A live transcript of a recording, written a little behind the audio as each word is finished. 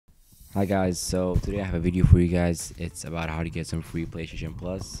Hi guys, so today I have a video for you guys. It's about how to get some free PlayStation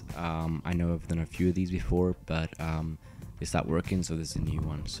Plus. I know I've done a few of these before, but they stopped working, so this is a new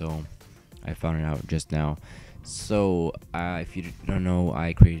one. So I found it out just now. So if you don't know,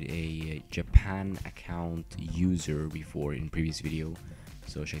 I created a Japan account user before in previous video.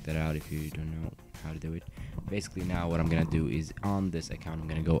 So check that out if you don't know how to do it. Basically now what I'm gonna do is on this account I'm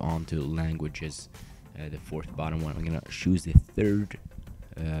gonna go on to languages, the fourth bottom one. I'm gonna choose the third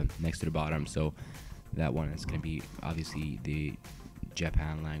next to the bottom, so that one is going to be obviously the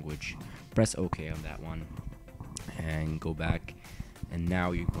Japan language. Press OK on that one and go back, and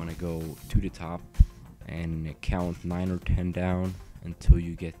now you're going to go to the top and count 9 or 10 down until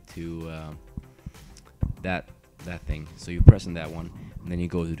you get to that thing. So you press on that one, and then you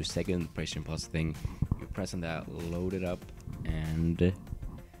go to the second PlayStation Plus thing. You press on that, load it up, and it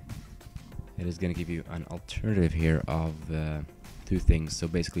is going to give you an alternative here of two things. So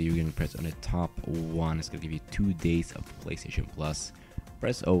basically you're going to press on the top one. It's going to give you 2 days of PlayStation Plus.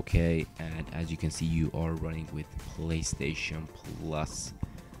 Press OK, and as you can see, you are running with PlayStation Plus.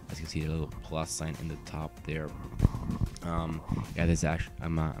 As you can see, the little plus sign in the top there. Yeah, this actually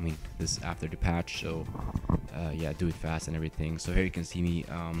this is after the patch, so yeah, do it fast and everything. So here you can see me.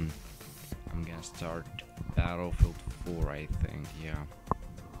 I'm gonna start Battlefield 4, I think. Yeah,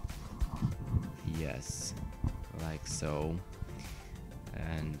 yes, like so.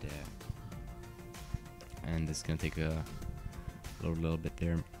 And it's gonna take a little bit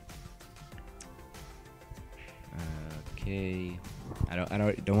there. Okay, I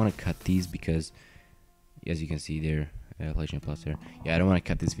don't want to cut these because, as you can see there, PlayStation Plus there. Yeah, I don't want to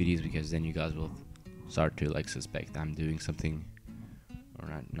cut these videos because then you guys will start to like suspect I'm doing something or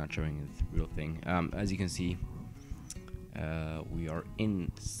not showing the real thing. As you can see, we are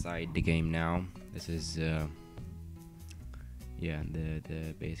inside the game now. This is yeah,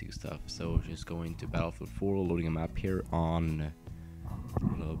 the basic stuff. So just going to Battlefield 4, loading a map here on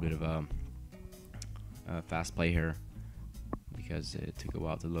a little bit of a fast play here because it took a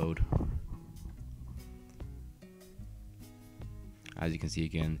while to load. As you can see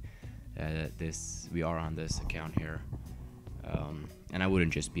again, we are on this account here, and I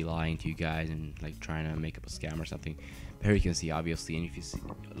wouldn't just be lying to you guys and like trying to make up a scam or something. But here you can see obviously, and if you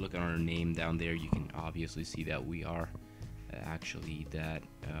look at our name down there, you can obviously see that we are actually that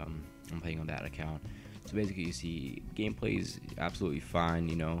I'm playing on that account. So basically you see gameplay is absolutely fine,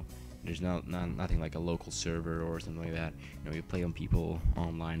 you know, there's nothing like a local server or something like that. You know, you play on people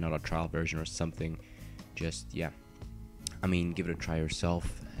online, not a trial version or something. Just yeah, I mean, give it a try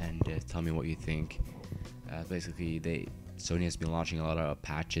yourself and tell me what you think. Basically Sony has been launching a lot of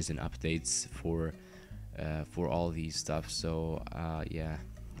patches and updates for all these stuff. So yeah,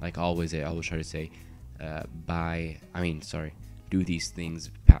 like always I always try to say do these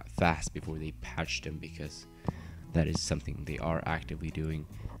things fast before they patch them, because that is something they are actively doing.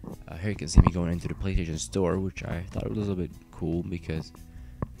 Here you can see me going into the PlayStation Store, which I thought was a little bit cool because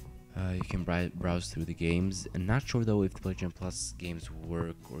you can browse through the games. I'm not sure though if the PlayStation Plus games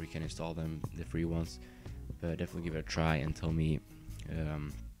work or you can install them, the free ones, but definitely give it a try and tell me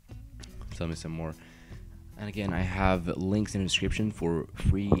some more. And again, I have links in the description for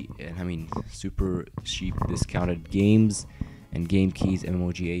free, super cheap discounted games and game keys,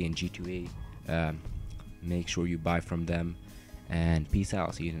 MMOGA and G2A. Make sure you buy from them, and peace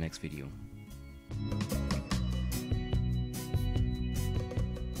out. See you in the next video.